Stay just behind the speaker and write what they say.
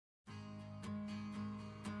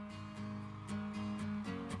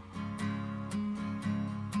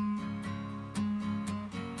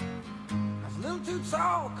too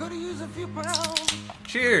tall, could've used a few pounds.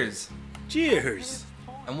 Cheers. Cheers.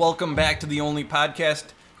 And welcome back to the only podcast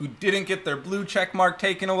who didn't get their blue check mark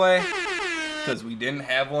taken away because we didn't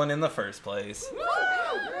have one in the first place.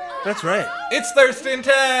 That's right. It's Thurston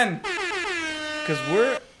 10! Because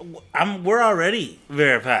we're already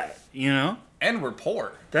verified, you know? And we're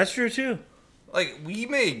poor. That's true too. Like, we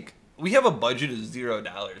have a budget of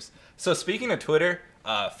 $0. So speaking of Twitter,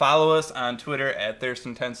 follow us on Twitter at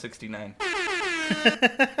Thurston1069.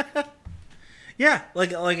 Yeah,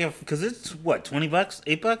 because it's what, $20,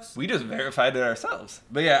 $8? We just verified it ourselves.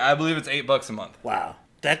 But yeah, I believe it's $8 a month. Wow,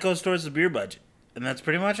 that goes towards the beer budget, and that's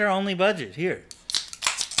pretty much our only budget here.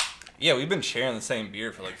 Yeah, we've been sharing the same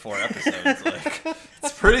beer for like 4 episodes. Like,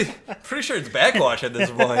 it's pretty sure it's backwash at this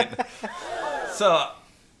point. So,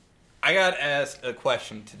 I got asked a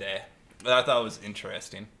question today that I thought was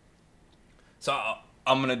interesting. So,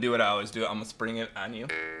 I'm going to do what I always do. I'm going to spring it on you.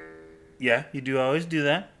 Yeah, you do always do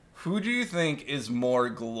that. Who do you think is more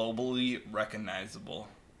globally recognizable?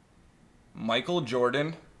 Michael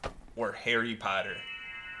Jordan or Harry Potter?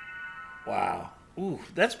 Wow. Ooh,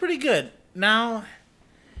 that's pretty good. Now,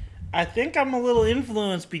 I think I'm a little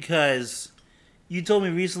influenced because you told me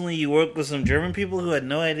recently you worked with some German people who had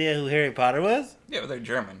no idea who Harry Potter was. Yeah, but they're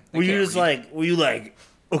German. They Were you can't read. like,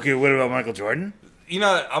 okay, what about Michael Jordan? You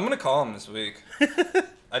know, I'm going to call him this week.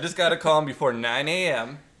 I just got to call him before 9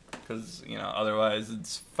 a.m. because, you know, otherwise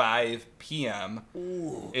it's 5 p.m.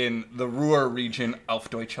 Ooh. in the Ruhr region of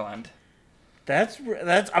Deutschland. That's I'm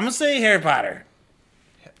going to say Harry Potter.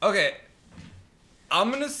 Okay, I'm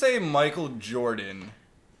going to say Michael Jordan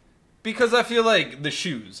because I feel like the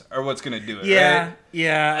shoes are what's going to do it, right?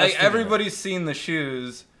 Yeah. Like, everybody's seen the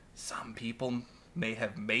shoes. Some people may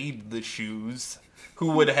have made the shoes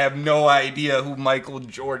who would have no idea who Michael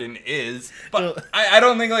Jordan is. But I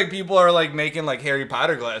don't think, like, people are, like, making, like, Harry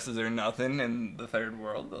Potter glasses or nothing in the third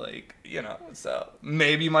world. Like, you know, so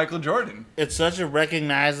maybe Michael Jordan. It's such a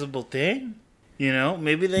recognizable thing. You know,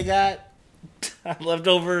 maybe they got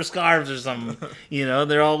leftover scarves or something. You know,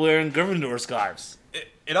 they're all wearing Gryffindor scarves.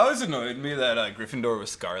 It always annoyed me that Gryffindor was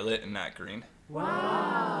scarlet and not green.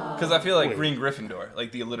 Wow. Because I feel like green Gryffindor,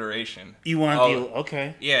 like the alliteration. You want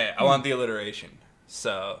okay. Yeah, I want the alliteration.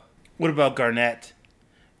 So. What about Garnett?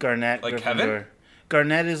 Garnett, like Gryffindor. Kevin?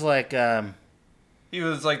 Garnett is like, He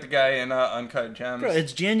was like the guy in Uncut Gems. bro,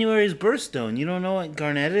 it's January's birthstone. You don't know what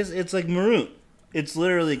Garnett is? It's like maroon. It's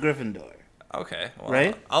literally Gryffindor. Okay. Well,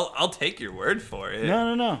 right? I'll take your word for it.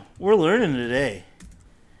 No. We're learning today.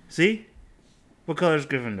 See? What color is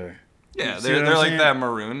Gryffindor? Yeah, they're like that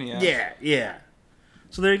maroon, yeah. Yeah.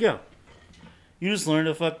 So there you go. You just learned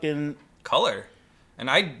a fucking color. And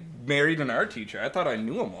I married an art teacher. I thought I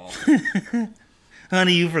knew them all.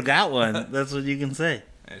 Honey, you forgot one. That's what you can say.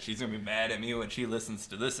 Yeah, she's going to be mad at me when she listens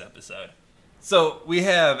to this episode. So, we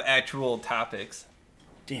have actual topics.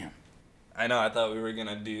 Damn. I know, I thought we were going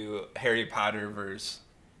to do Harry Potter versus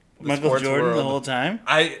Michael Jordan world the whole time?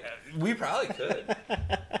 We probably could.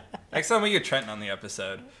 Next time we get Trenton on the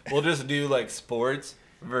episode, we'll just do, like, sports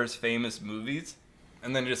versus famous movies,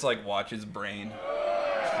 and then just, like, watch his brain.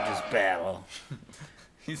 Just battle.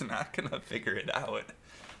 He's not going to figure it out.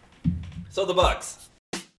 So, the Bucks.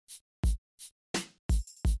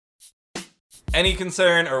 Any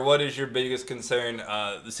concern, or what is your biggest concern?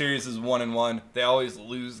 The series is 1-1. They always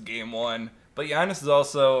lose game 1. But Giannis is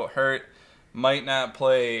also hurt. Might not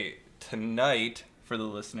play tonight for the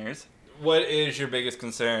listeners. What is your biggest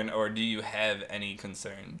concern, or do you have any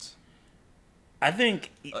concerns? I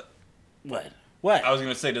think... What? What? I was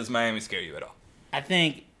going to say, does Miami scare you at all? I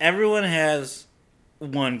think everyone has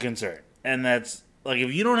one concern. And that's, like,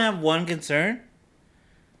 if you don't have one concern,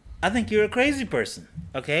 I think you're a crazy person.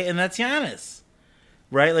 Okay? And that's Giannis.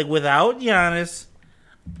 Right? Like, without Giannis,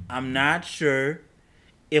 I'm not sure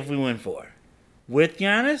if we win 4. With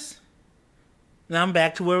Giannis, now I'm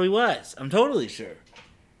back to where we was. I'm totally sure.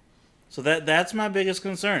 So that's my biggest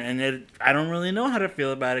concern. And I don't really know how to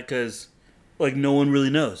feel about it because, like, no one really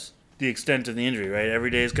knows the extent of the injury, right? Every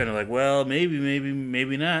day is kind of like, well,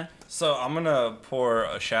 maybe not. So I'm going to pour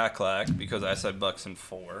a shot clock because I said Bucks in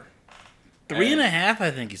 4. 3.5,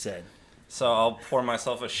 I think you said. So I'll pour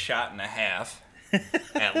myself a shot and a half,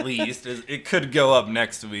 at least. It could go up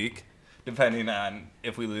next week, depending on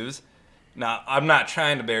if we lose. Now, I'm not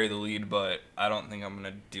trying to bury the lead, but I don't think I'm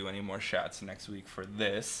going to do any more shots next week for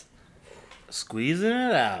this. Squeezing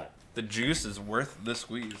it out. The juice is worth the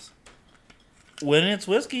squeeze. When it's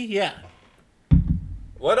whiskey, yeah.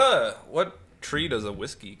 What tree does a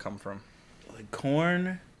whiskey come from? Like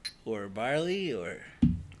corn or barley or...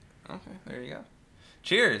 Okay, there you go.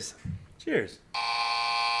 Cheers. Cheers.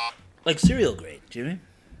 Like cereal grade, Jimmy.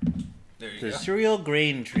 There you The go. cereal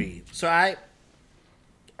grain tree. So I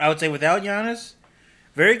would say without Giannis,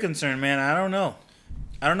 very concerned, man. I don't know.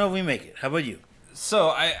 I don't know if we make it. How about you? So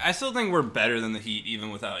I still think we're better than the Heat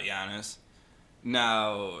even without Giannis.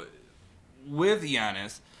 Now, with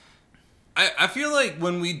Giannis, I feel like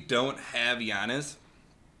when we don't have Giannis,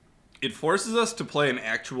 it forces us to play an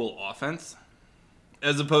actual offense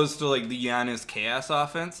as opposed to like the Giannis chaos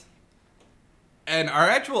offense. And our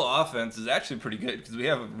actual offense is actually pretty good because we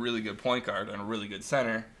have a really good point guard and a really good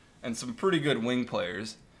center and some pretty good wing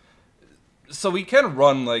players. So we can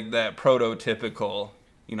run like that prototypical,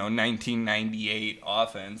 1998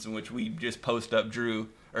 offense in which we just post up Drew,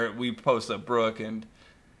 or we post up Brooke and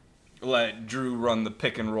let Drew run the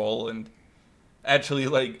pick and roll, and actually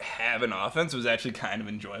like have an offense. It was actually kind of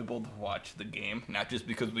enjoyable to watch the game, not just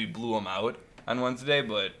because we blew them out on Wednesday,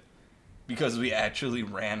 but because we actually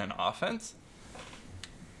ran an offense.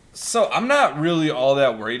 So I'm not really all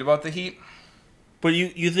that worried about the Heat. But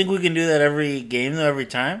you think we can do that every game, though, every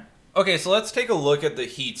time? Okay, so let's take a look at the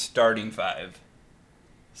Heat starting five.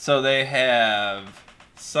 So they have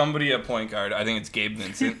somebody at point guard. I think it's Gabe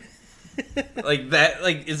Vincent.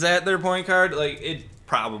 Is that their point guard? Like, it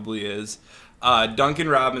probably is. Duncan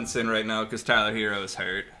Robinson right now because Tyler Hero is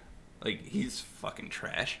hurt. Like, he's fucking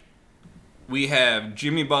trash. We have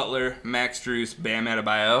Jimmy Butler, Max Strus, Bam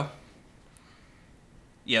Adebayo.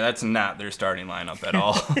 Yeah, that's not their starting lineup at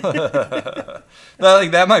all.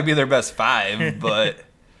 That might be their best five, but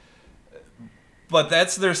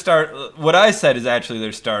that's their start. What I said is actually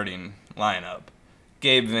their starting lineup.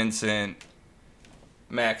 Gabe Vincent,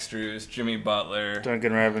 Max Strus, Jimmy Butler,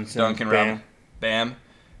 Duncan Robinson, Bam.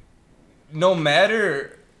 No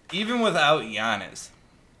matter, even without Giannis,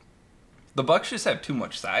 the Bucks just have too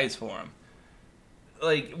much size for him.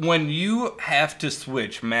 Like, when you have to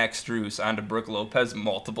switch Max Strus onto Brook Lopez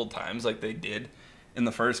multiple times like they did in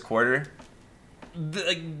the first quarter,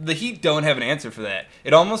 the Heat don't have an answer for that.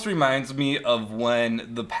 It almost reminds me of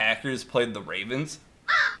when the Packers played the Ravens.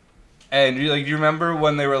 And you remember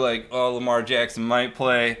when they were like, oh, Lamar Jackson might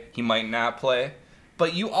play, he might not play.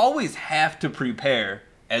 But you always have to prepare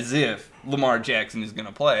as if Lamar Jackson is going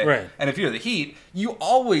to play. Right. And if you're the Heat, you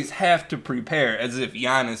always have to prepare as if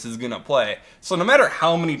Giannis is going to play. So no matter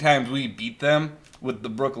how many times we beat them with the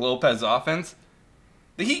Brook Lopez offense,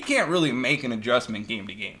 the Heat can't really make an adjustment game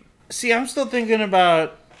to game. See, I'm still thinking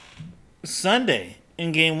about Sunday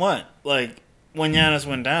in game 1. Like, when Giannis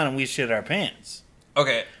went down and we shit our pants.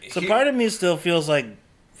 Okay. So part of me still feels like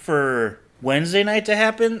for Wednesday night to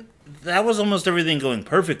happen, that was almost everything going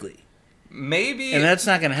perfectly. Maybe. And that's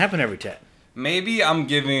not going to happen every time. Maybe I'm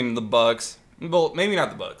giving the Bucks, well, maybe not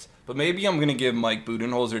the Bucks, but maybe I'm going to give Mike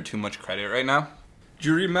Budenholzer too much credit right now. Do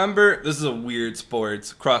you remember, this is a weird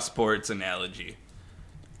cross-sports analogy.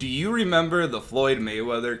 Do you remember the Floyd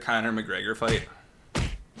Mayweather-Conor McGregor fight?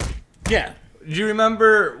 Yeah. Do you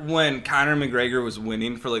remember when Conor McGregor was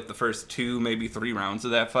winning for like the first 2, maybe 3 rounds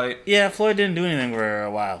of that fight? Yeah, Floyd didn't do anything for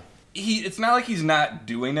a while. It's not like he's not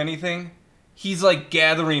doing anything. He's like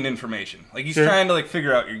gathering information. Like he's Sure. trying to like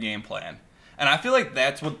figure out your game plan. And I feel like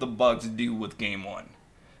that's what the Bucks do with game 1.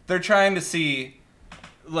 They're trying to see,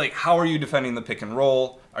 like, how are you defending the pick and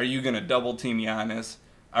roll? Are you going to double team Giannis?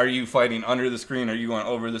 Are you fighting under the screen? Are you going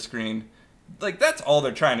over the screen? Like, that's all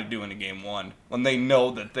they're trying to do in a game 1 when they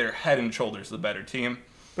know that they're head and shoulders the better team.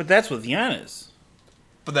 But that's with Giannis.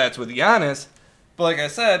 But like I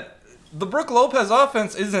said, the Brook Lopez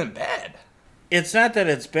offense isn't bad. It's not that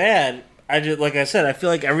it's bad. Like I said, I feel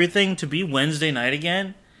like everything to be Wednesday night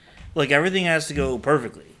again, like everything has to go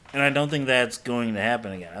perfectly. And I don't think that's going to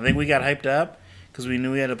happen again. I think we got hyped up because we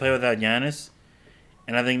knew we had to play without Giannis.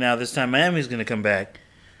 And I think now this time Miami's going to come back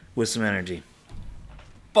with some energy.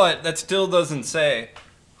 But that still doesn't say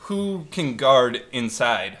who can guard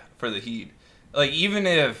inside for the Heat. Like, even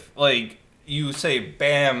if, like, you say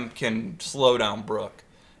Bam can slow down Brook.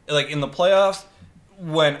 Like, in the playoffs,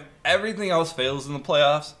 when everything else fails in the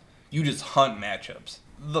playoffs, you just hunt matchups.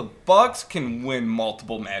 The Bucks can win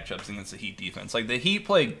multiple matchups against the Heat defense. Like, the Heat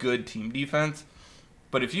play good team defense,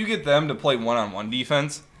 but if you get them to play one-on-one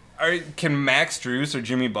defense, can Max Strus or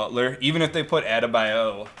Jimmy Butler, even if they put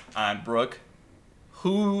Adebayo on Brook,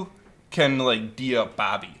 who can, like, D up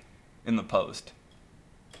Bobby in the post?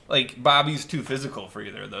 Like, Bobby's too physical for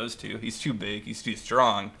either of those two. He's too big. He's too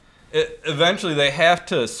strong. Eventually, they have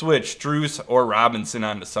to switch Strus or Robinson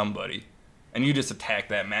onto somebody. And you just attack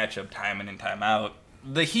that matchup time in and time out.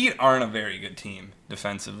 The Heat aren't a very good team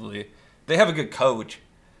defensively. They have a good coach,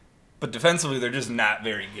 but defensively, they're just not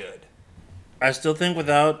very good. I still think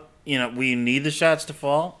without, we need the shots to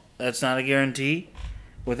fall. That's not a guarantee.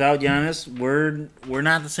 Without Giannis, we're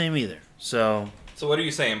not the same either. So So what are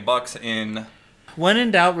you saying? Bucks in? When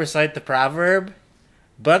in doubt, recite the proverb.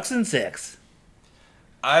 Bucks in 6.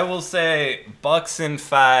 I will say Bucks in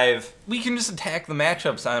 5. We can just attack the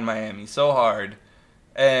matchups on Miami so hard.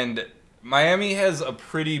 And Miami has a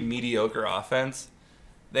pretty mediocre offense.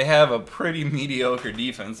 They have a pretty mediocre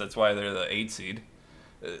defense. That's why they're the 8 seed.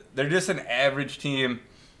 They're just an average team.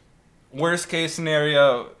 Worst case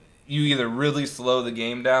scenario, you either really slow the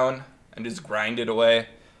game down and just grind it away,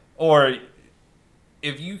 or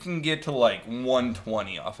if you can get to like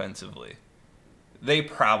 120 offensively, they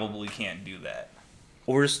probably can't do that.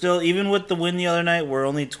 We're still, even with the win the other night, we're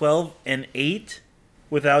only 12-8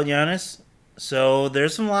 without Giannis. So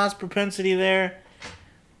there's some lost propensity there.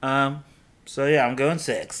 So yeah, I'm going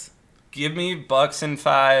 6. Give me Bucks in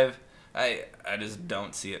 5. I just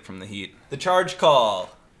don't see it from the Heat. The charge call.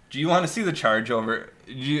 Do you want to see the charge over?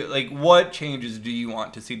 What changes do you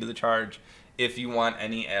want to see to the charge, if you want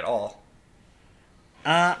any at all?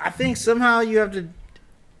 I think somehow you have to.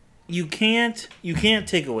 You can't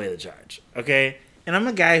take away the charge, okay? And I'm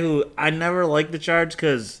a guy who I never like the charge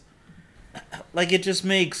because, it just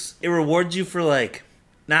it rewards you for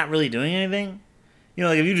not really doing anything. You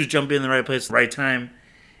know, if you just jump in the right place, at the right time,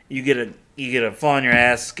 you get a fall on your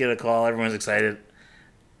ass, get a call, everyone's excited.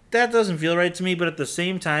 That doesn't feel right to me, but at the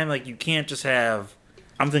same time, you can't just have,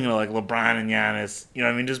 I'm thinking of LeBron and Giannis, you know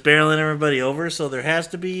what I mean, just barreling everybody over, so there has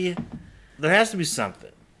to be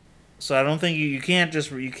something. So I don't think you can't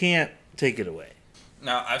take it away.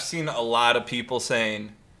 Now, I've seen a lot of people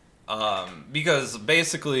saying, because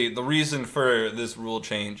basically the reason for this rule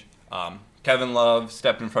change, Kevin Love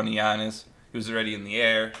stepped in front of Giannis, he was already in the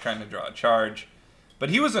air, trying to draw a charge, but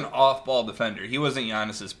he was an off-ball defender. He wasn't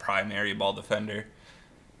Giannis's primary ball defender.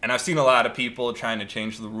 And I've seen a lot of people trying to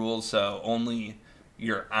change the rules so only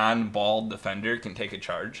your on-ball defender can take a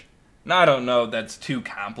charge. Now, I don't know if that's too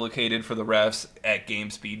complicated for the refs at game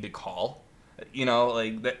speed to call. You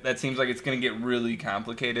know, that seems like it's going to get really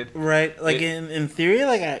complicated. Right. In theory,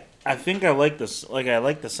 I think I like this. I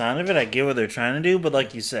like the sound of it. I get what they're trying to do. But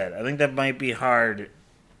like you said, I think that might be hard.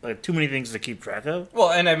 Too many things to keep track of. Well,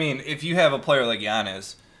 and I mean, if you have a player like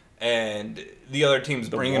Giannis and the other team's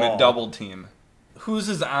bringing a double team, who's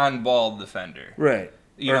his on-ball defender? Right.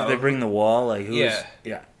 If they bring the wall, who's...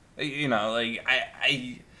 Yeah. You know,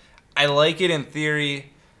 I like it in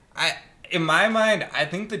theory. In my mind, I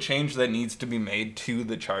think the change that needs to be made to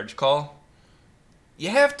the charge call, you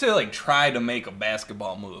have to, try to make a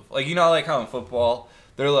basketball move. How in football,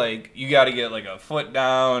 they're you got to get, a foot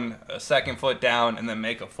down, a second foot down, and then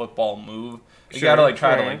make a football move. You got to,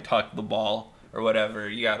 try to, tuck the ball or whatever.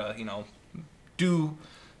 You got to, do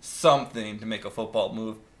something to make a football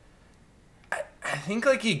move. I think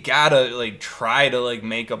you gotta try to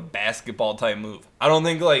make a basketball type move. I don't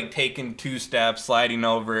think taking 2 steps, sliding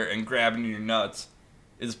over, and grabbing your nuts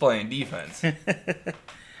is playing defense.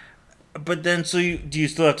 But then, do you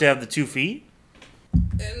still have to have the 2 feet?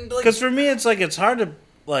 Because for me, it's hard to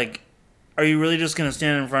Are you really just gonna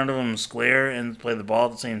stand in front of them square and play the ball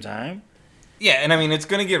at the same time? Yeah, and I mean it's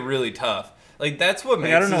gonna get really tough. That's what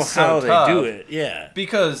makes I don't know how they do it. Yeah.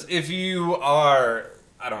 Because if you are,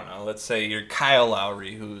 I don't know, let's say you're Kyle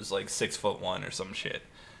Lowry, who's 6'1" or some shit,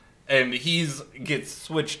 and gets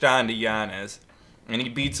switched on to Giannis, and he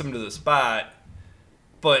beats him to the spot.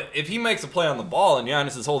 But if he makes a play on the ball and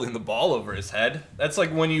Giannis is holding the ball over his head, that's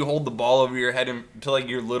when you hold the ball over your head to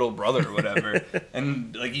your little brother or whatever,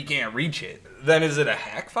 and you can't reach it. Then is it a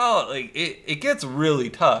hack foul? It gets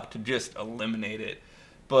really tough to just eliminate it.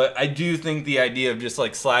 But I do think the idea of just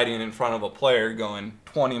sliding in front of a player going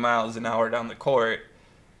 20 miles an hour down the court,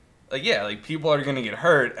 people are going to get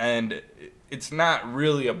hurt, and it's not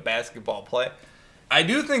really a basketball play. I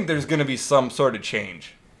do think there's going to be some sort of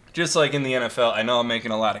change. Just like in the NFL, I know I'm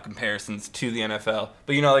making a lot of comparisons to the NFL,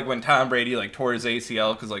 but when Tom Brady tore his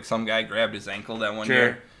ACL because some guy grabbed his ankle that one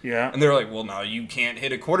year. Yeah. And they're well, no, you can't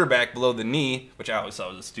hit a quarterback below the knee, which I always thought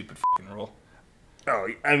was a stupid fucking rule. Oh,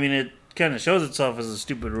 I mean, it kind of shows itself as a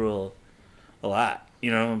stupid rule a lot.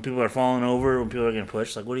 When people are falling over, when people are getting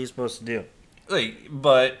pushed, what are you supposed to do?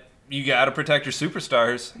 But you got to protect your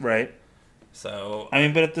superstars. Right. So. I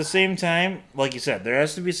mean, but at the same time, like you said, there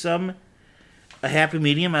has to be a happy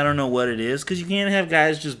medium. I don't know what it is, because you can't have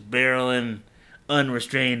guys just barreling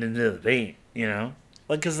unrestrained into the paint,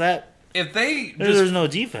 because there's no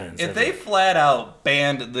defense. If they flat out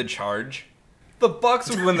banned the charge, the Bucks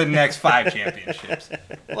would win the next 5 championships.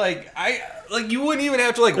 You wouldn't even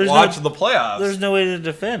have to watch the playoffs. There's no way to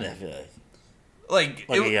defend, I feel like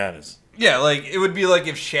Giannis. Yeah, it would be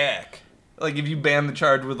if Shaq, if you banned the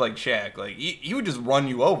charge with Shaq, he would just run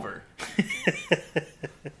you over.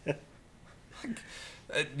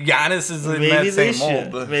 Giannis is in Maybe that they same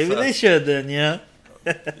should. mold. Maybe so. they should then, yeah.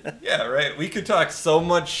 Yeah, right. We could talk so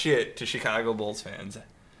much shit to Chicago Bulls fans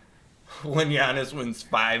when Giannis wins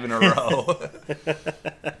 5 in a row.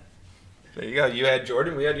 There you go. You had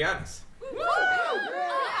Jordan, we had Giannis.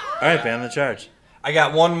 All right, ban the charge. I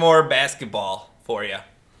got one more basketball for you.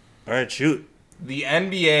 All right, shoot. The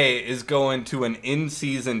NBA is going to an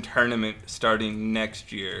in-season tournament starting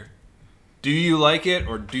next year. Do you like it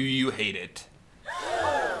or do you hate it?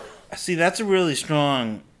 See, that's a really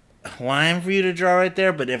strong line for you to draw right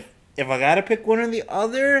there, but if I gotta pick one or the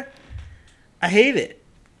other, I hate it.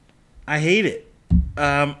 I hate it.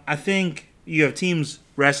 I think you have teams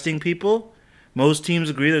resting people. Most teams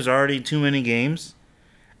agree there's already too many games.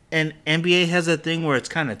 And NBA has that thing where it's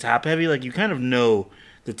kind of top heavy. Like, you kind of know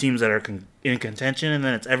the teams that are in contention, and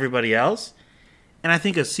then it's everybody else. And I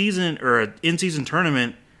think a season or an in-season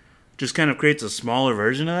tournament just kind of creates a smaller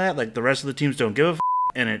version of that. Like, the rest of the teams don't give a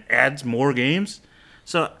and it adds more games.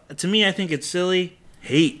 So, to me, I think it's silly.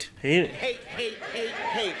 Hate it.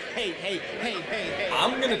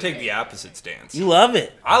 I'm going to take the opposite stance. You love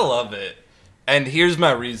it. I love it. And here's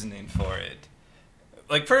my reasoning for it.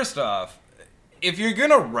 Like, first off, if you're going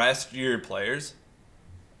to rest your players,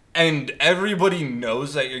 and everybody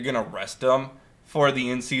knows that you're going to rest them for the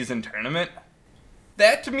in-season tournament,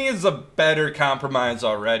 that to me is a better compromise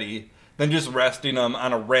already than just resting them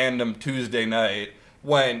on a random Tuesday night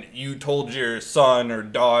when you told your son or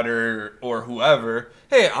daughter or whoever,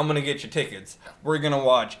 hey, I'm going to get you tickets. We're going to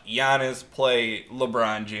watch Giannis play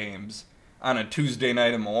LeBron James on a Tuesday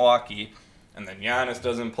night in Milwaukee, and then Giannis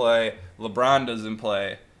doesn't play, LeBron doesn't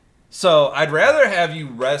play. So I'd rather have you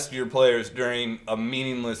rest your players during a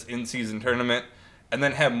meaningless in-season tournament and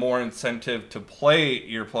then have more incentive to play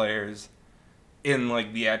your players in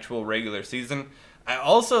like the actual regular season. I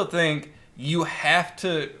also think you have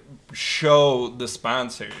to show the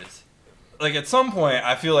sponsors. Like at some point,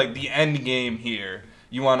 I feel like the end game here,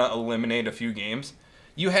 you want to eliminate a few games.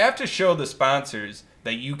 You have to show the sponsors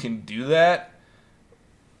that you can do that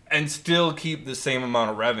and still keep the same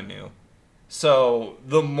amount of revenue. So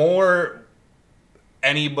the more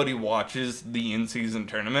anybody watches the in-season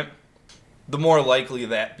tournament, the more likely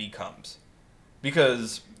that becomes.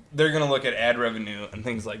 Because they're going to look at ad revenue and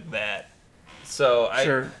things like that. So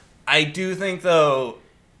Sure. I do think, though,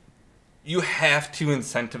 you have to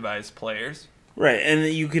incentivize players. Right, and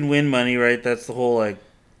you can win money, right? That's the whole, like,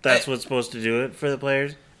 that's what's supposed to do it for the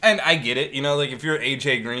players. And I get it. You know, like, if you're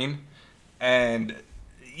AJ Green and,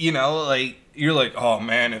 you know, like, you're like, oh,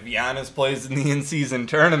 man, if Giannis plays in the in-season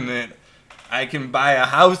tournament, I can buy a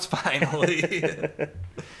house finally.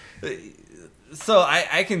 So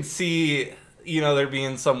I can see, you know, there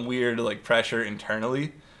being some weird, like, pressure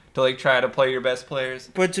internally to, like, try to play your best players.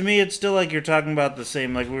 But to me, it's still like you're talking about the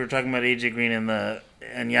same, like we were talking about AJ Green and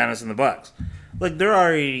Giannis and the Bucks. Like, they're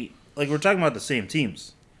already, like, we're talking about the same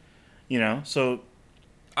teams, you know? So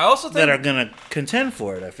I also think that are going to contend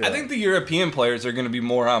for it, I feel I think the European players are going to be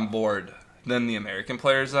more on board than the American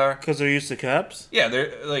players are. because they're used to cups? Yeah,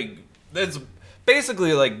 they're, like, that's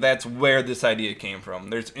basically, like, that's where this idea came from.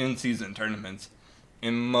 There's in-season tournaments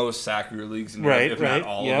in most soccer leagues in Europe, if not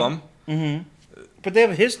all of them. Mm-hmm. But they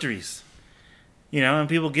have histories, you know, and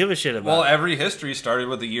people give a shit about Well, it. every history started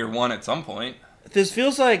with a year one at some point. This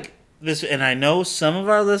feels like this, and I know some of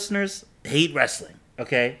our listeners hate wrestling,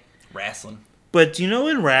 okay? Wrestling. But do you know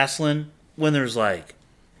in wrestling, when there's like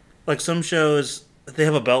some shows, they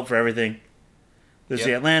have a belt for everything. There's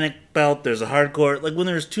the Atlantic belt, there's a hardcore. Like, when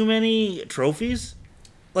there's too many trophies,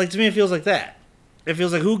 like, to me it feels like that. It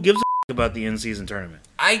feels like, who gives a about the in-season tournament?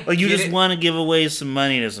 Like, you just want to give away some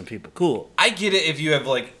money to some people. Cool. I get it if you have,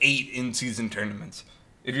 like, 8 in-season tournaments.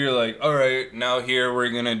 If you're like, all right, now here we're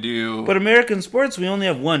going to do... But American sports, we only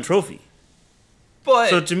have one trophy. But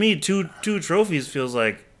So to me, two trophies feels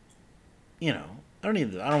like, you know, I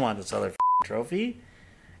don't want this other trophy.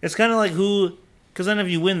 It's kind of like because then if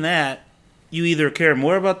you win that, you either care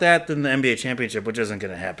more about that than the NBA championship, which isn't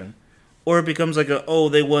going to happen, or it becomes like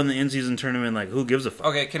they won the in-season tournament, like, who gives a fuck?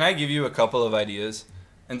 Okay, can I give you a couple of ideas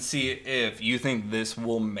and see if you think this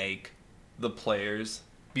will make the players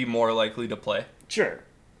be more likely to play? Sure.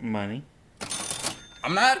 Money.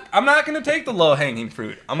 I'm not going to take the low-hanging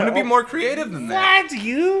fruit. I'm going to be more creative than that. What?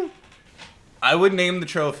 You? I would name the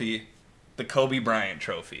trophy the Kobe Bryant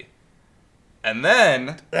Trophy. And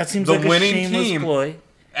then That seems the like a winning shameless team, ploy.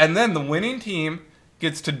 And then the winning team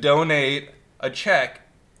gets to donate a check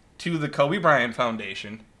to the Kobe Bryant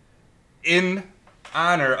Foundation in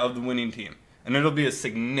honor of the winning team. And it'll be a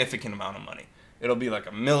significant amount of money. It'll be like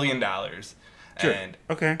 $1 million. Sure. And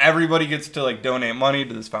Okay. everybody gets to, like, donate money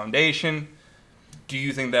to this foundation. Do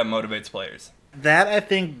you think that motivates players? That I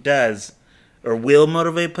think does or will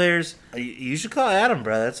motivate players. You should call Adam,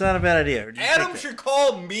 bro. That's not a bad idea. Adam should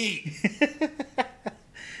call me.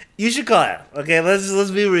 You should call Adam. Okay,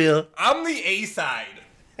 let's be real. I'm the A side.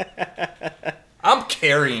 I'm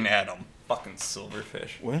carrying Adam. Fucking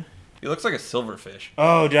silverfish. What? He looks like a silverfish.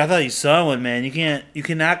 Oh, dude, I thought you saw one, man. You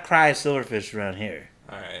cannot cry silverfish around here.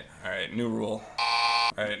 All right. New rule.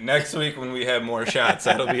 All right, next week when we have more shots,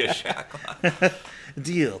 that'll be a shot clock.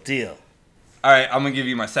 Deal. All right, I'm gonna give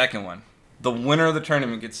you my second one. The winner of the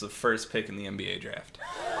tournament gets the first pick in the NBA draft.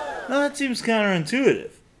 No, that seems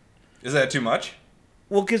counterintuitive. Is that too much?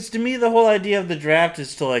 Well, because to me, the whole idea of the draft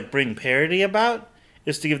is to like bring parity about,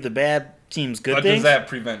 is to give the bad teams good But things. does that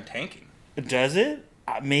prevent tanking? Does it?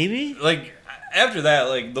 Maybe. Like after that,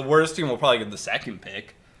 like the worst team will probably get the second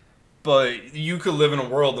pick. But you could live in a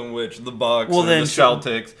world in which the Bucks or the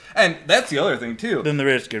Celtics, and that's the other thing too. Then the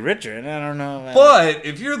rich get richer, and I don't know. But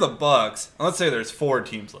if you're the Bucks, and let's say there's 4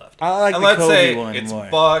 teams left. I like and the let's Kobe say one it's more.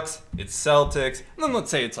 Bucks, it's Celtics, and then let's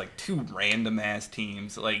say it's like 2 random ass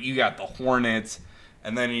teams. Like you got the Hornets,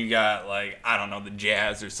 and then you got like I don't know the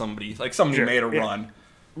Jazz or somebody Sure, made a yeah. run.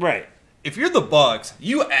 Right. If you're the Bucks,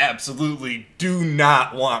 you absolutely do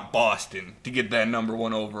not want Boston to get that number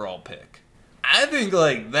 1 overall pick. I think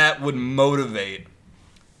like that would motivate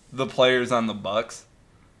the players on the Bucks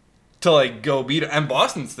to like go beat it. And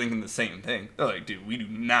Boston's thinking the same thing. They're like, dude, we do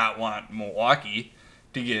not want Milwaukee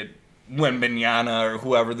to get Wembanyama or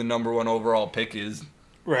whoever the number 1 overall pick is.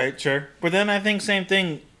 Right, sure. But then I think same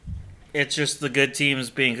thing. It's just the good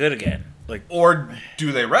teams being good again. Like, Or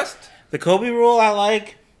do they rest? the Kobe rule, I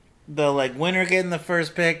like. The like winner getting the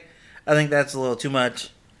first pick, I think that's a little too much.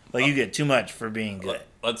 Like you get too much for being good.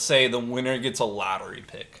 Let's say the winner gets a lottery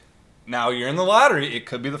pick. Now you're in the lottery. It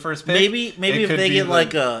could be the first pick. Maybe It if could they be get the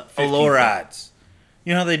like a 15th lower pick. odds.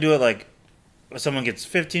 You know how they do it like someone gets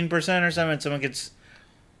 15% or something, and someone gets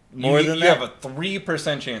more than you that. have a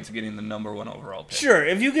 3% chance of getting the number 1 overall pick. Sure,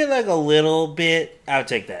 if you get like a little bit, I would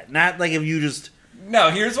take that. Not like if you just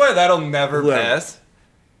No, here's why that'll never Whoever. pass.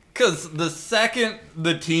 Because the second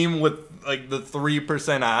the team with like the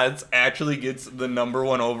 3% odds actually gets the number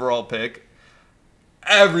 1 overall pick,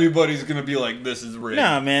 everybody's gonna be like, "This is rigged."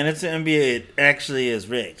 no, man, it's the NBA. It actually is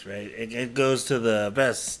rigged, right? It goes to the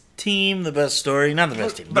best team, the best story, not the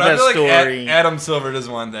best team, But the I best feel like story. Adam Silver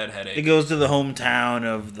doesn't want that headache. It goes to the hometown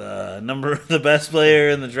of the best player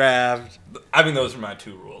in the draft. I mean, those are my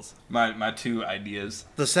 2 rules. My 2 ideas.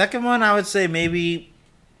 The second one, I would say maybe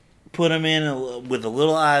put him in with a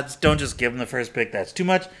little odds. Don't just give him the first pick. That's too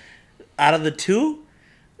much. Out of the 2,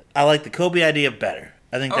 I like the Kobe idea better.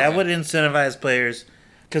 I think that Okay. would incentivize players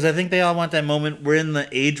because I think they all want that moment. We're in the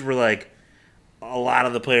age where like a lot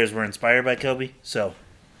of the players were inspired by Kobe, so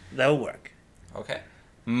that would work. Okay.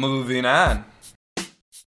 Moving on.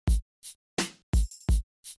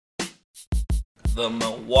 The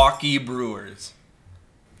Milwaukee Brewers.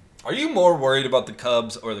 Are you more worried about the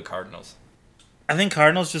Cubs or the Cardinals? I think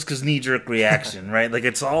Cardinals just because knee-jerk reaction, right? Like,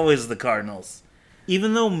 it's always the Cardinals.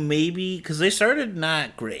 Even though maybe, because they started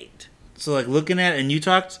not great. So, like, looking at, and you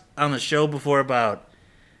talked on the show before about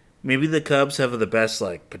maybe the Cubs have the best,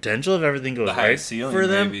 like, potential if everything goes The right highest ceiling, for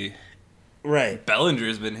them. maybe. Right.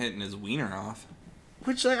 Bellinger's been hitting his wiener off.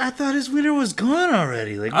 Which, like, I thought his winner was gone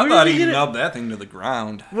already. Like, I where thought did he get it? nubbed that thing to the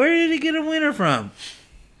ground. Where did he get a winner from?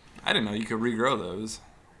 I didn't know you could regrow those.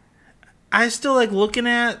 I still like looking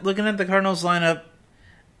at the Cardinals lineup.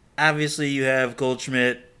 Obviously, you have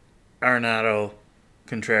Goldschmidt, Arenado,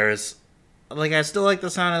 Contreras. Like, I still like the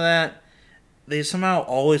sound of that. They somehow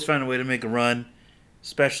always find a way to make a run,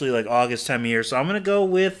 especially like August time of year. So I'm gonna go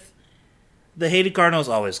with the hated Cardinals.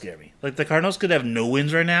 Always scare me. Like the Cardinals could have no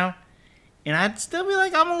wins right now, and I'd still be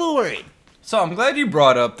like, I'm a little worried. So I'm glad you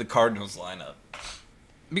brought up the Cardinals lineup.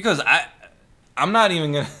 Because I'm not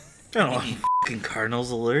even going to... I don't want fucking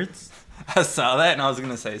Cardinals alerts. I saw that and I was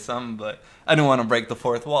going to say something, but I didn't want to break the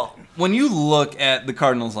fourth wall. When you look at the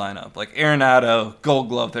Cardinals lineup, like Arenado, Gold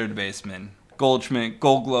Glove third baseman, Goldschmidt,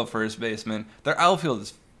 Gold Glove first baseman, their outfield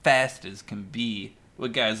is fast as can be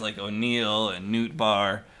with guys like O'Neill and Newt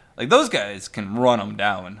Barr. Like, those guys can run them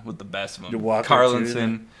down with the best of them. Walker,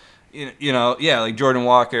 Carlinson, like Jordan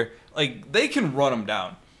Walker. Like, they can run them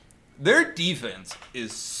down. Their defense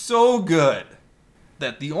is so good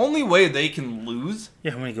that the only way they can lose...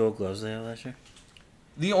 Yeah, how many Gold Gloves they have last year?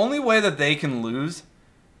 The only way that they can lose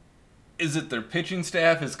is that their pitching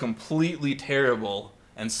staff is completely terrible.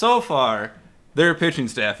 And so far, their pitching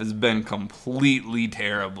staff has been completely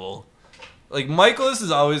terrible. Like, Michaelis is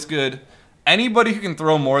always good. Anybody who can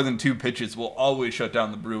throw more than 2 pitches will always shut down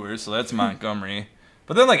the Brewers, so that's Montgomery.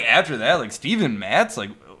 But then, like, after that, like, Steven Matz, like,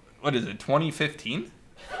 what is it, 2015?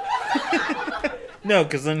 No,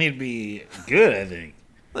 because then he'd be good, I think.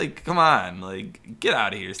 Like, come on. Like, get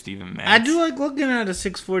out of here, Steven Matz. I do like looking at a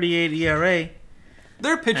 6.48 ERA.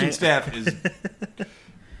 Their pitching staff is...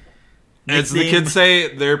 As the kids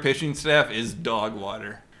say, their pitching staff is dog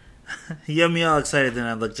water. You got me all excited, then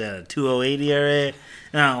I looked at a 2.08 ERA,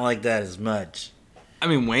 and I don't like that as much. I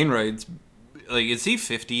mean, Wainwright's... Like, is he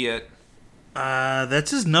 50 yet?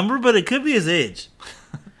 That's his number, but it could be his age.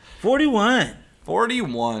 41.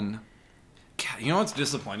 41. God, you know what's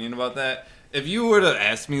disappointing about that? If you were to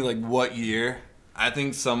ask me, like, what year I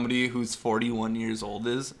think somebody who's 41 years old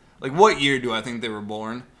is, like, what year do I think they were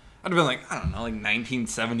born? I'd have been like, I don't know, like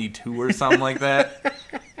 1972 or something like that.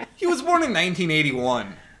 He was born in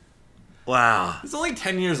 1981. Wow. He's only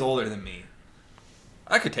 10 years older than me.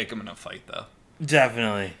 I could take him in a fight, though.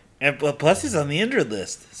 Definitely. And plus, he's on the injured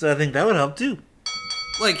list, so I think that would help, too.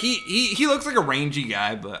 Like, he looks like a rangy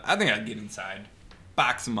guy, but I think I'd get inside.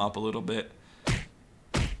 Box him up a little bit.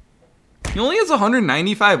 He only has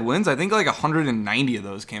 195 wins. I think like 190 of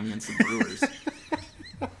those came against the Brewers.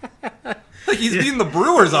 Like he's beaten the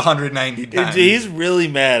Brewers 190 times. He's really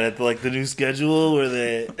mad at like the new schedule where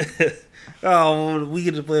they, oh, we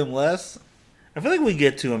get to play him less. I feel like we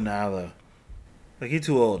get to him now though. Like he's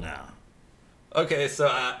too old now. Okay, so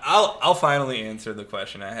I'll finally answer the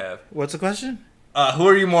question I have. What's the question? Who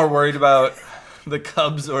are you more worried about, the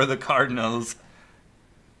Cubs or the Cardinals?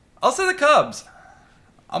 I'll say the Cubs.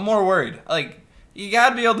 I'm more worried. Like, you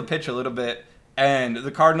got to be able to pitch a little bit, and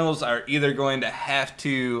the Cardinals are either going to have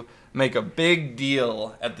to make a big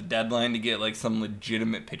deal at the deadline to get, like, some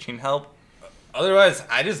legitimate pitching help. Otherwise,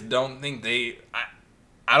 I just don't think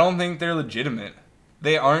I don't think they're legitimate.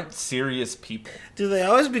 They aren't serious people. Do they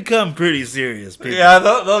always become pretty serious people? Yeah,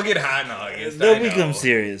 they'll get hot in August. They'll become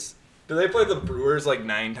serious. Do they play the Brewers, like,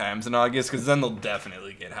 9 times in August? Because then they'll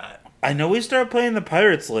definitely get hot. I know we start playing the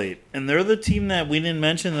Pirates late, and they're the team that we didn't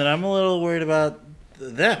mention that I'm a little worried about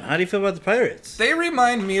them. How do you feel about the Pirates? They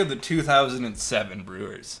remind me of the 2007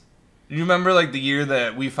 Brewers. You remember, like, the year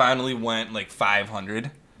that we finally went, like, 500?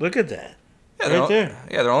 Look at that. Yeah, right there.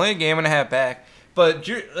 Yeah, they're only a game and a half back. But,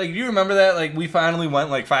 do you remember that? Like, we finally went,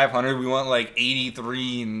 like, 500. We went, like,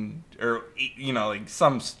 83 and, or, you know, like,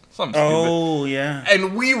 some stupid. Oh, yeah.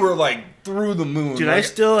 And we were, like, through the moon. Dude, like, I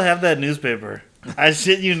still have that newspaper. I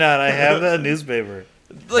shit you not. I have that newspaper.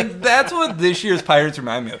 Like, that's what this year's Pirates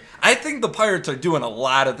remind me of. I think the Pirates are doing a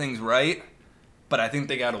lot of things right, but I think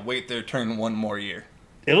they got to wait their turn one more year.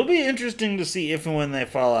 It'll be interesting to see if and when they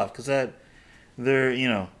fall off, because they're very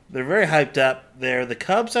hyped up. They're the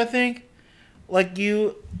Cubs, I think. Like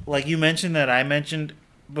you mentioned that I mentioned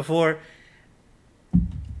before.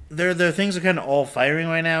 Their things are kind of all firing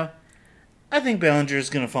right now. I think Bellinger's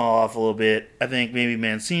going to fall off a little bit. I think maybe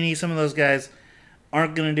Mancini, some of those guys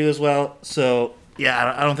aren't going to do as well. So,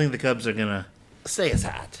 yeah, I don't think the Cubs are going to stay as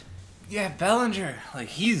hot. Yeah, Bellinger, like,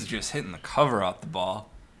 he's just hitting the cover off the ball.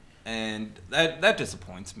 And that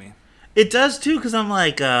disappoints me. It does, too, because I'm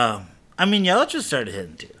like, Yelich just started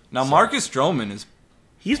hitting, too. Now, Marcus Stroman is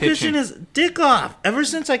He's pitching his dick off. Ever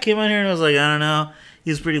since I came on here and I was like, I don't know,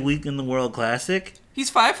 he was pretty weak in the World Classic.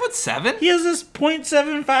 He's 5'7"? He has this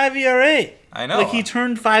 .75 ERA. I know. Like, he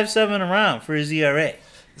turned 5.7 around for his ERA.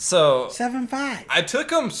 So 7.5. I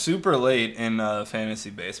took him super late in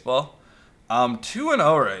fantasy baseball. I'm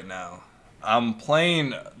 2-0 right now. I'm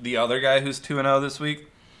playing the other guy who's 2-0 this week,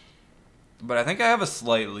 but I think I have a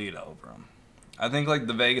slight lead over him. I think like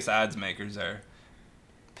the Vegas odds makers are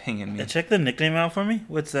pinging me. Check the nickname out for me.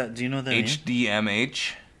 What's that? Do you know that name?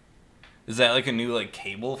 HDMH. Is that like a new like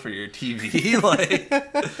cable for your TV? Like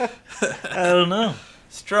I don't know.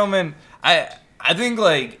 Stroman, I think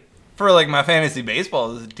like for like my fantasy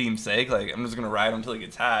baseball team's sake, like I'm just gonna ride him until he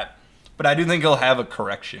gets hot. But I do think he'll have a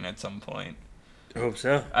correction at some point. I hope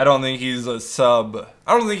so. I don't think he's a sub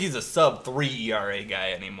 3 ERA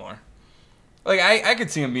guy anymore. Like I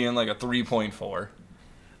could see him being like a 3.4.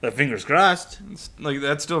 But fingers crossed. Like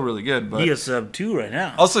that's still really good. But he is sub 2 right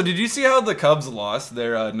now. Also, did you see how the Cubs lost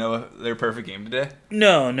their perfect game today?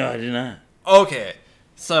 No, I did not. Okay,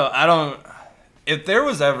 so I don't. If there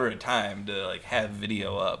was ever a time to like have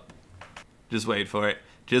video up, just wait for it.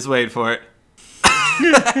 Just wait for it.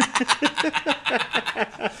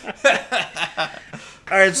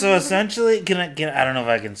 All right, so essentially, I don't know if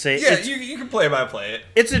I can say it. Yeah, you can play by play it.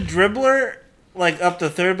 It's a dribbler, like up the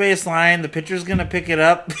third base line. The pitcher's gonna pick it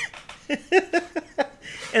up,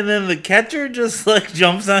 and then the catcher just like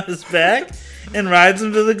jumps on his back and rides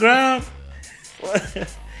him to the ground.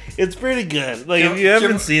 It's pretty good. Like if you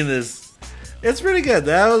haven't seen this, it's pretty good.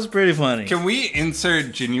 That was pretty funny. Can we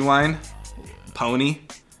insert Genuine Pony,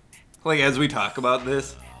 like as we talk about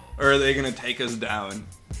this, or are they gonna take us down?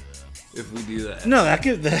 if we do that. No, that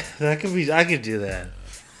could be. I could do that.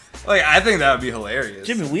 Like, I think that would be hilarious.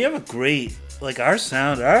 Jimmy, we have a great our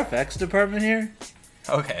sound, our effects department here.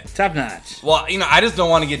 Okay. Top notch. Well, I just don't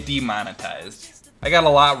want to get demonetized. I got a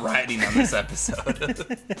lot riding on this episode.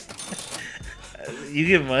 You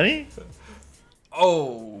get money?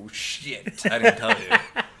 Oh, shit. I didn't tell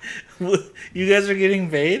you. You guys are getting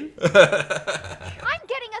paid? I'm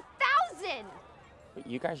getting 1,000.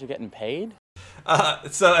 You guys are getting paid?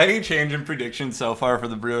 So any change in prediction so far for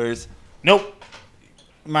the Brewers? Nope.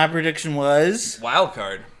 My prediction was... Wild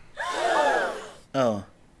card. Oh.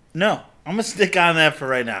 No. I'm going to stick on that for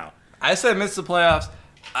right now. I said miss the playoffs.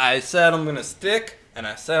 I said I'm going to stick, and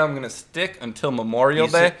I said I'm going to stick until Memorial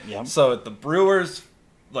Day. Yep. So if the Brewers,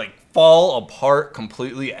 fall apart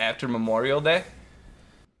completely after Memorial Day,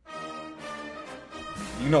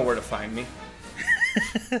 you know where to find me.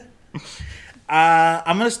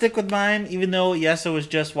 I'm going to stick with mine, even though, yes, it was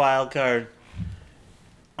just wild card.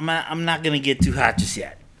 I'm not going to get too hot just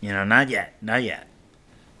yet. Not yet. Not yet.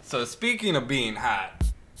 So speaking of being hot,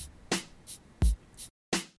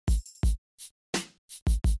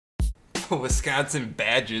 Wisconsin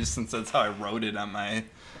Badgers, since that's how I wrote it on my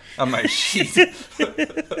sheet.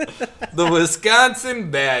 The Wisconsin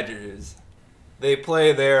Badgers. They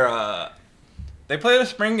play their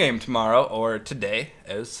spring game tomorrow, or today,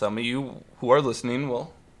 as some of you who are listening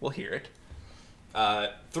will hear it.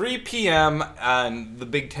 3 p.m. on the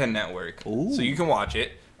Big Ten Network. Ooh. So you can watch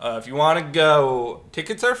it. If you want to go,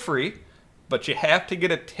 tickets are free, but you have to get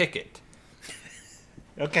a ticket.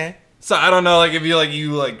 Okay. So I don't know, if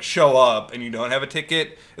you show up and you don't have a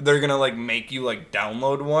ticket, they're gonna make you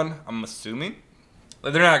download one. I'm assuming,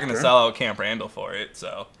 they're not gonna sell out Camp Randall for it,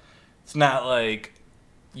 so it's not like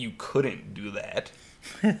you couldn't do that.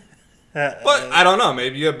 But I don't know,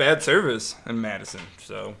 maybe you have bad service in Madison,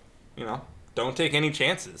 so don't take any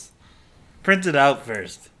chances. Print it out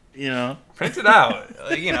first. Print it out,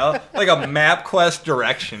 like a MapQuest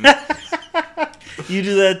direction. You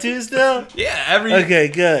do that too, still? Yeah, Okay,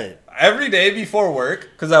 good. Every day before work,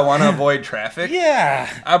 because I want to avoid traffic. Yeah.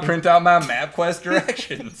 I print out my MapQuest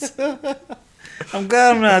directions. I'm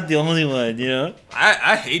glad I'm not the only one,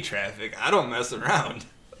 I hate traffic. I don't mess around.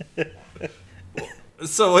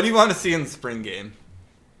 So what do you want to see in the spring game?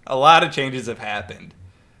 A lot of changes have happened.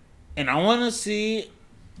 And I want to see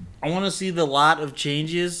the lot of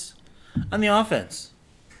changes on the offense.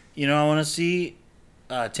 I want to see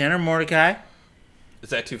Tanner Mordecai. Is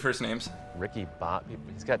that 2 first names? Ricky Bob,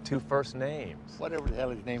 he's got 2 first names. Whatever the hell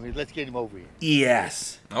his name is, let's get him over here.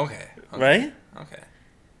 Yes. Okay. Right? Okay.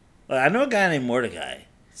 I know a guy named Mordecai.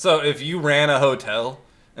 So if you ran a hotel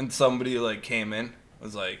and somebody came in,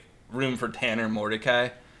 was room for Tanner Mordecai,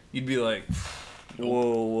 you'd be like,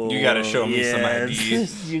 whoa, you got to show me some ID.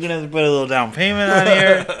 You're going to have to put a little down payment on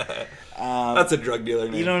here. That's a drug dealer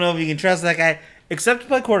name. You don't know if you can trust that guy, except to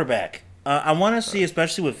play quarterback. I want to see,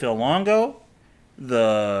 especially with Phil Longo,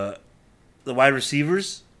 the wide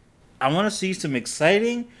receivers, I want to see some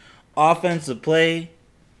exciting offensive play,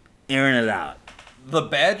 airing it out. The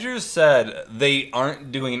Badgers said they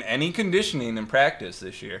aren't doing any conditioning in practice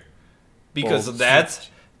this year because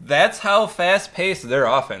that's how fast-paced their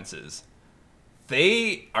offense is.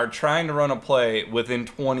 They are trying to run a play within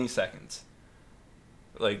 20 seconds.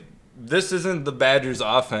 This isn't the Badgers'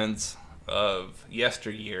 offense of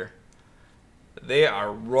yesteryear. They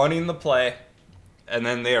are running the play, and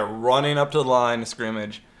then they are running up to the line of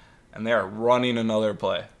scrimmage, and they are running another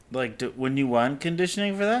play. Wouldn't you want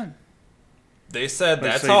conditioning for that? They said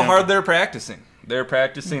that's so you how don't- hard they're practicing. They're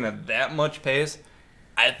practicing at that much pace.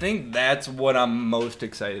 I think that's what I'm most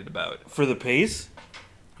excited about. For the pace?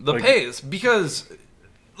 The pace, because,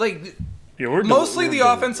 mostly the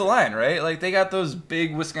offensive line, right? They got those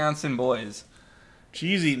big Wisconsin boys.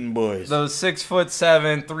 Cheese-eating boys. Those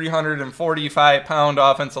 6'7", 345-pound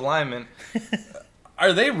offensive linemen.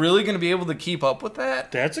 Are they really going to be able to keep up with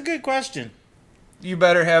that? That's a good question. You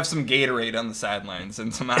better have some Gatorade on the sidelines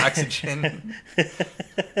and some oxygen.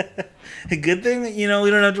 A good thing that, we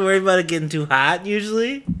don't have to worry about it getting too hot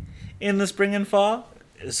usually in the spring and fall.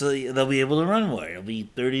 So they'll be able to run more. It'll be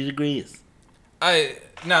 30 degrees.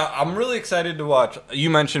 Now, I'm really excited to watch.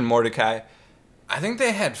 You mentioned Mordecai. I think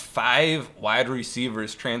they had 5 wide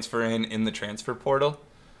receivers transfer in the transfer portal.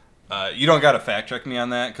 You don't got to fact check me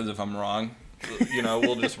on that, because if I'm wrong,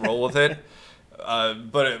 we'll just roll with it.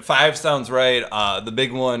 But 5 sounds right. The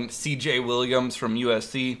big one, C.J. Williams from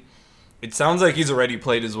USC. It sounds like he's already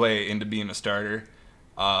played his way into being a starter.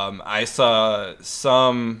 I saw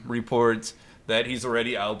some reports that he's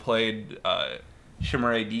already outplayed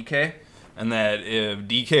Chimere DK, and that if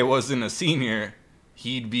DK wasn't a senior,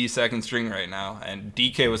 he'd be second string right now. And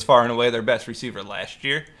DK was far and away their best receiver last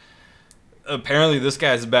year. Apparently this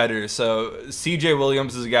guy's better. So CJ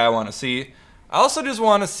Williams is a guy I want to see. I also just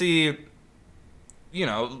want to see,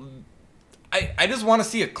 I just want to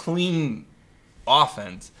see a clean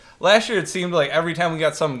offense. Last year it seemed like every time we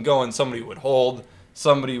got something going, somebody would hold,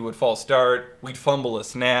 somebody would false start, we'd fumble a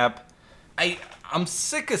snap. I'm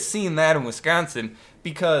sick of seeing that in Wisconsin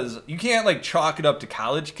because you can't chalk it up to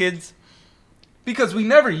college kids because we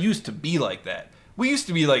never used to be like that. We used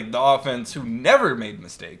to be like the offense who never made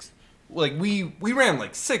mistakes. We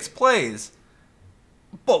ran 6 plays,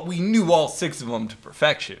 but we knew all 6 of them to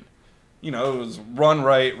perfection. It was run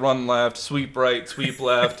right, run left, sweep right, sweep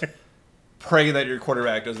left, pray that your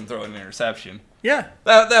quarterback doesn't throw an interception. Yeah.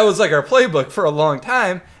 That was our playbook for a long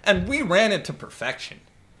time, and we ran it to perfection.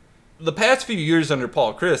 The past few years under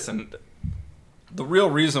Paul Chryst, and the real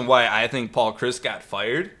reason why I think Paul Chryst got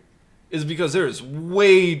fired is because there's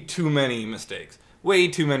way too many mistakes. Way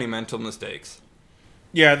too many mental mistakes.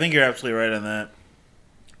 Yeah, I think you're absolutely right on that.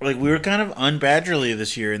 We were kind of unbadgerly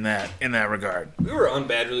this year in that regard. We were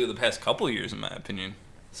unbadgerly the past couple of years, in my opinion.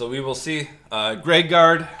 So we will see. Greg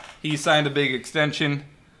Gard, he signed a big extension.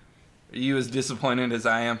 Are you as disappointed as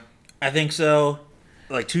I am? I think so.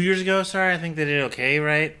 2 years ago, I think they did okay,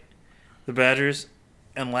 right? The Badgers.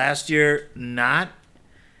 And last year, not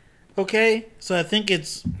okay. So I think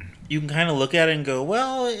you can kind of look at it and go,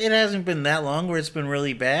 well, it hasn't been that long where it's been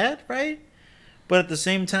really bad, right? But at the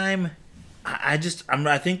same time, I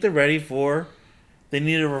think they're ready they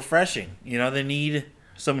need a refreshing. They need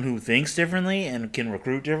someone who thinks differently and can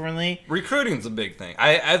recruit differently. Recruiting's a big thing.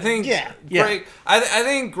 I think Greg, I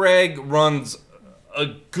think Greg runs a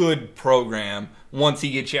good program once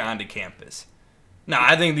he gets you onto campus. Now,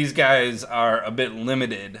 I think these guys are a bit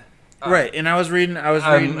limited. Right, and I was reading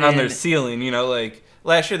on their ceiling,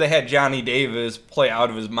 last year they had Johnny Davis play out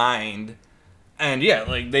of his mind. And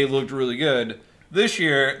they looked really good. This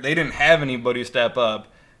year, they didn't have anybody step up,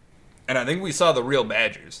 and I think we saw the real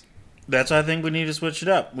Badgers. That's why I think we need to switch it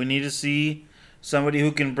up. We need to see somebody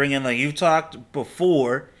who can bring in, you've talked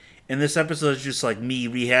before, and this episode is just me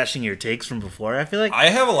rehashing your takes from before. I feel like I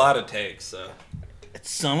have a lot of takes, so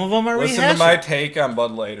some of them are listen rehashable. to my take on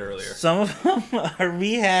Bud Light earlier. Some of them are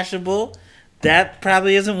rehashable. That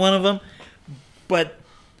probably isn't one of them, but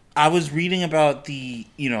I was reading about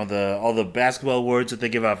all the basketball awards that they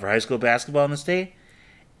give out for high school basketball in the state,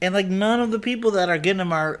 and none of the people that are getting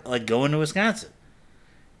them are going to Wisconsin.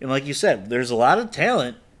 And like you said, there's a lot of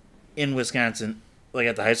talent in Wisconsin,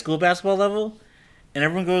 at the high school basketball level, and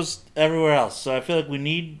everyone goes everywhere else. So I feel like we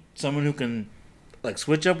need someone who can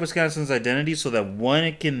switch up Wisconsin's identity so that one,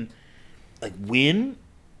 it can win,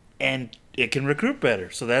 and it can recruit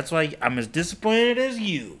better. So that's why I'm as disappointed as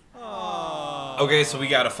you. Okay, so we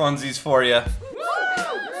got a funsies for you.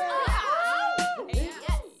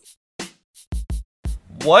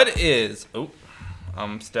 What is... Oh,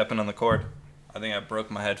 I'm stepping on the cord. I think I broke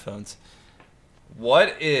my headphones.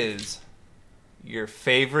 What is your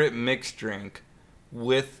favorite mixed drink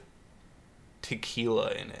with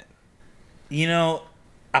tequila in it?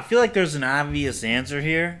 I feel like there's an obvious answer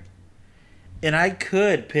here, and I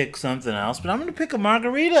could pick something else, but I'm going to pick a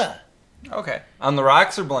margarita. Okay. On the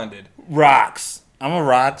rocks or blended? Rocks. I'm a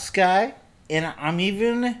rocks guy, and I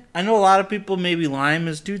know a lot of people maybe lime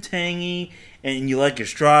is too tangy, and you like your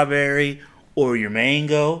strawberry or your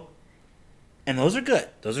mango, and those are good.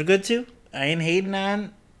 Those are good too. I ain't hating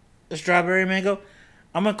on the strawberry mango.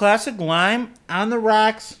 I'm a classic lime on the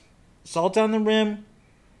rocks, salt on the rim.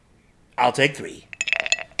 I'll take 3.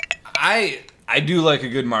 I do like a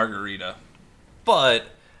good margarita, but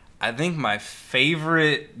I think my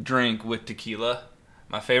favorite drink with tequila,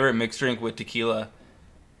 my favorite mixed drink with tequila,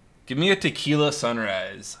 give me a tequila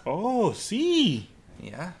sunrise. Oh, see.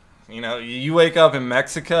 Yeah. You wake up in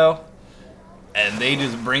Mexico and they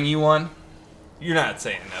just bring you one. You're not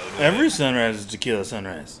saying no to Every it. sunrise is tequila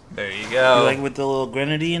sunrise. There you go. You like with the little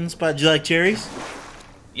grenadine spot? Do you like cherries?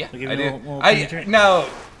 Yeah, Give I me a do. little cherry. Now,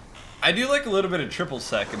 I do like a little bit of triple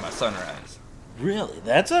sec in my sunrise. Really?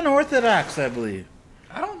 That's unorthodox, I believe.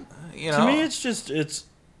 I don't, To me, it's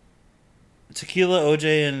tequila,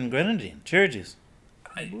 OJ, and grenadine. Cherry juice.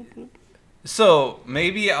 So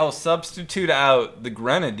maybe I'll substitute out the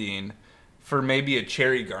grenadine for maybe a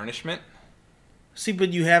cherry garnishment. See,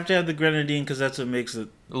 but you have to have the grenadine because that's what makes it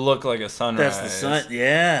Look like a sunrise. That's the sun.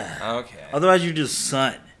 Yeah. Okay. Otherwise, you're just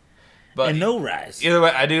sun But and no rise. Either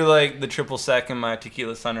way, I do like the triple sec in my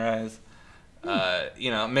tequila sunrise.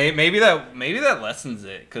 Maybe that lessens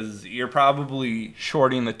it because you're probably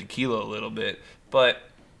shorting the tequila a little bit, but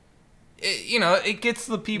it gets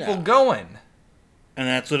the people going. And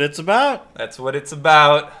that's what it's about. That's what it's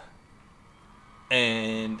about.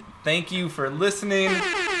 And thank you for listening.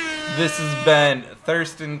 This has been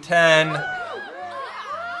Thurston10.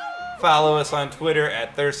 Follow us on Twitter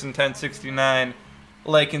at Thurston1069.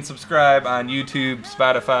 Like and subscribe on YouTube,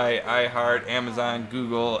 Spotify, iHeart, Amazon,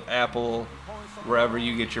 Google, Apple, wherever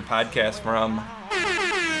you get your podcast from.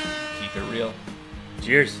 Keep it real.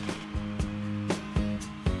 Cheers.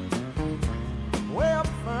 Way up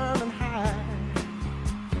firm and high.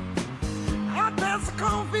 Out past the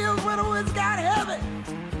cornfields where the woods got heavy.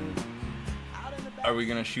 Are we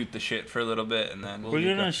going to shoot the shit for a little bit and then We're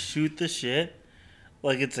going to shoot the shit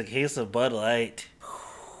like it's a case of Bud Light.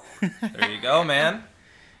 There you go, man.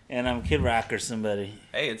 And I'm Kid Rock or somebody.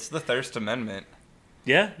 Hey, it's the Thirst Amendment.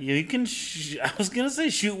 Yeah, you can. I was gonna say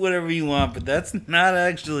shoot whatever you want, but that's not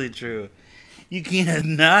actually true. You can't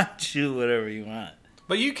not shoot whatever you want.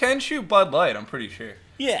 But you can shoot Bud Light, I'm pretty sure.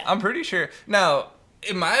 Yeah, I'm pretty sure. Now,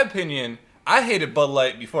 in my opinion, I hated Bud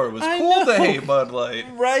Light before it was I cool to know. hate Bud Light.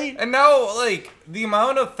 Right? And now, like, the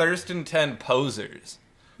amount of Thurston 10 posers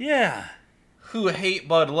Yeah. who hate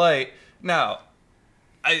Bud Light. Now,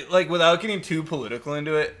 I like, without getting too political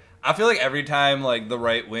into it, I feel like every time, like, the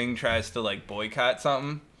right wing tries to, like, boycott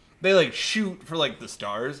something, they, like, shoot for, like, the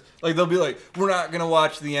stars. Like, they'll be like, we're not gonna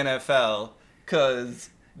watch the NFL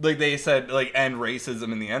because, like, they said, like, end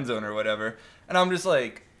racism in the end zone or whatever. And I'm just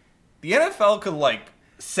like, the NFL could, like,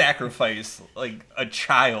 sacrifice, like, a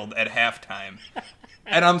child at halftime.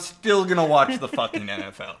 And I'm still gonna watch the fucking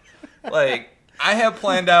NFL. Like, I have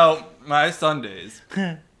planned out my Sundays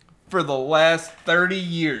for the last 30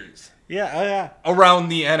 years. Yeah. Oh yeah. Around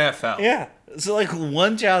the NFL. Yeah. So like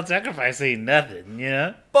one child sacrifice ain't nothing, you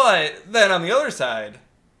know? But then on the other side,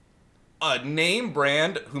 a name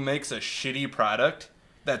brand who makes a shitty product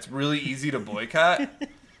that's really easy to boycott.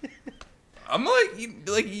 I'm like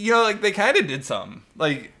they kind of did something.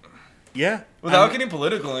 Like, Yeah. without getting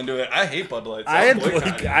political into it, I hate Bud Light. So I I'm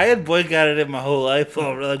boycotting. had boycotted it my whole life,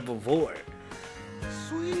 like before.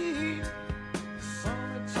 Sweet